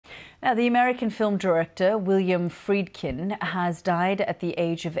Now, the American film director William Friedkin has died at the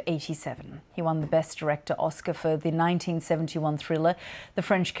age of 87. He won the Best Director Oscar for the 1971 thriller The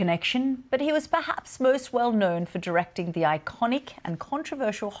French Connection, but he was perhaps most well known for directing the iconic and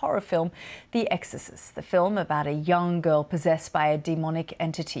controversial horror film The Exorcist. The film, about a young girl possessed by a demonic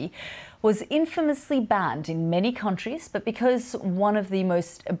entity, was infamously banned in many countries, but became one of the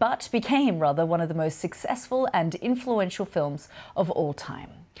most successful and influential films of all time.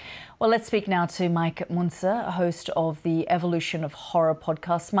 Well, let's speak now to Mike Munzer, host of the Evolution of Horror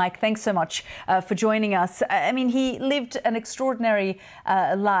podcast. Mike, thanks so much for joining us. I mean, he lived an extraordinary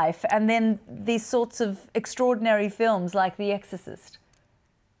life, and then these sorts of extraordinary films like The Exorcist.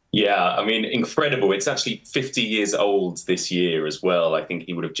 Yeah, I mean, incredible. It's actually 50 years old this year as well. I think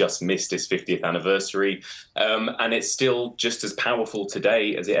he would have just missed his 50th anniversary. And it's still just as powerful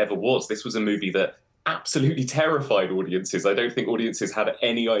today as it ever was. This was a movie that absolutely terrified audiences. I don't think audiences had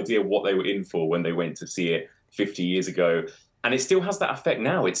any idea what they were in for when they went to see it 50 years ago. And it still has that effect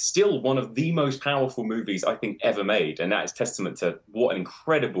now. It's still one of the most powerful movies I think ever made. And that is testament to what an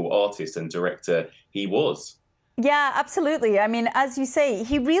incredible artist and director he was. Yeah, absolutely. I mean, as you say,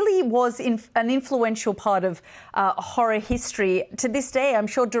 he really was an influential part of horror history. To this day, I'm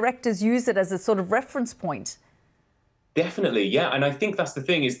sure directors use it as a sort of reference point. Definitely, yeah. And I think that's the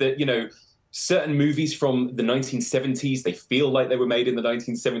thing is that, certain movies from the 1970s, they feel like they were made in the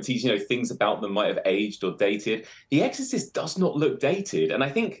 1970s. Things about them might have aged or dated. The Exorcist does not look dated. And I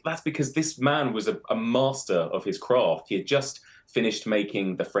think that's because this man was a master of his craft. He had just finished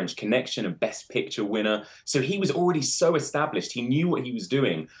making The French Connection, a Best Picture winner. So he was already so established. He knew what he was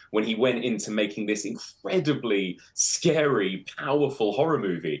doing when he went into making this incredibly scary, powerful horror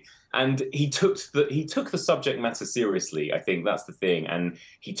movie. And he took the subject matter seriously. I think that's the thing. And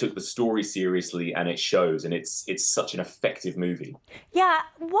he took the story seriously, and it shows. And it's such an effective movie. Yeah.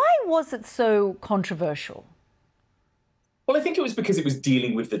 Why was it so controversial? Well, I think it was because it was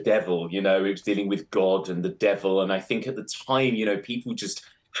dealing with the devil, it was dealing with God and the devil. And I think at the time, people just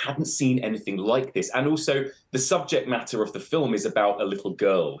hadn't seen anything like this. And also the subject matter of the film is about a little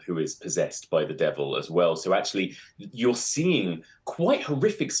girl who is possessed by the devil as well. So actually you're seeing quite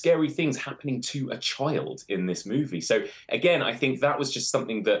horrific, scary things happening to a child in this movie. So again, I think that was just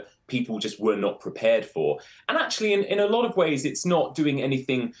something that people just were not prepared for. And actually, in a lot of ways, it's not doing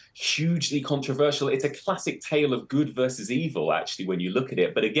anything hugely controversial. It's a classic tale of good versus evil, actually, when you look at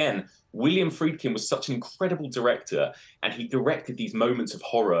it. But again, William Friedkin was such an incredible director, and he directed these moments of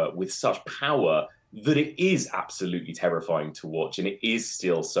horror with such power that it is absolutely terrifying to watch, and it is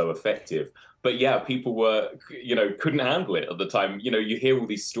still so effective. But yeah, people were, couldn't handle it at the time. You hear all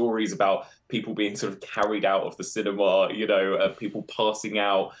these stories about people being sort of carried out of the cinema, people passing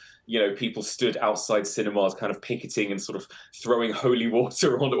out. People stood outside cinemas kind of picketing and sort of throwing holy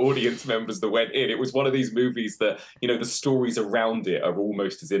water on audience members that went in. It was one of these movies that, the stories around it are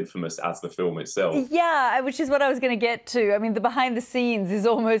almost as infamous as the film itself. Yeah, which is what I was going to get to. I mean, the behind the scenes is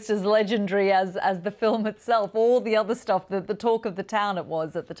almost as legendary as the film itself, all the other stuff, the talk of the town it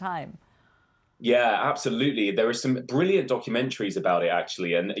was at the time. Yeah, absolutely. There are some brilliant documentaries about it,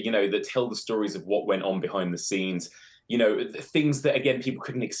 actually, and, that tell the stories of what went on behind the scenes. Things that, again, people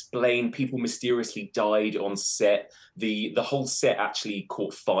couldn't explain. People mysteriously died on set. The whole set actually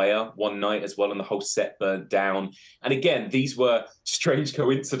caught fire one night as well, and the whole set burnt down. And again, these were strange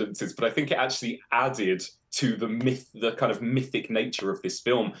coincidences, but I think it actually added to the kind of mythic nature of this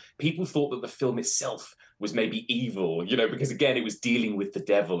film. People thought that the film itself was maybe evil, because again, it was dealing with the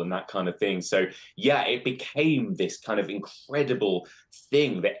devil and that kind of thing. So yeah, it became this kind of incredible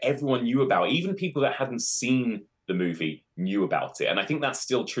thing that everyone knew about. Even people that hadn't seen the movie knew about it. And I think that's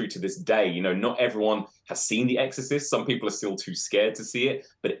still true to this day. Not everyone has seen The Exorcist. Some people are still too scared to see it,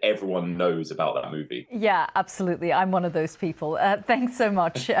 but everyone knows about that movie. Yeah, absolutely. I'm one of those people. Thanks so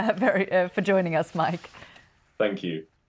much for joining us, Mike. Thank you.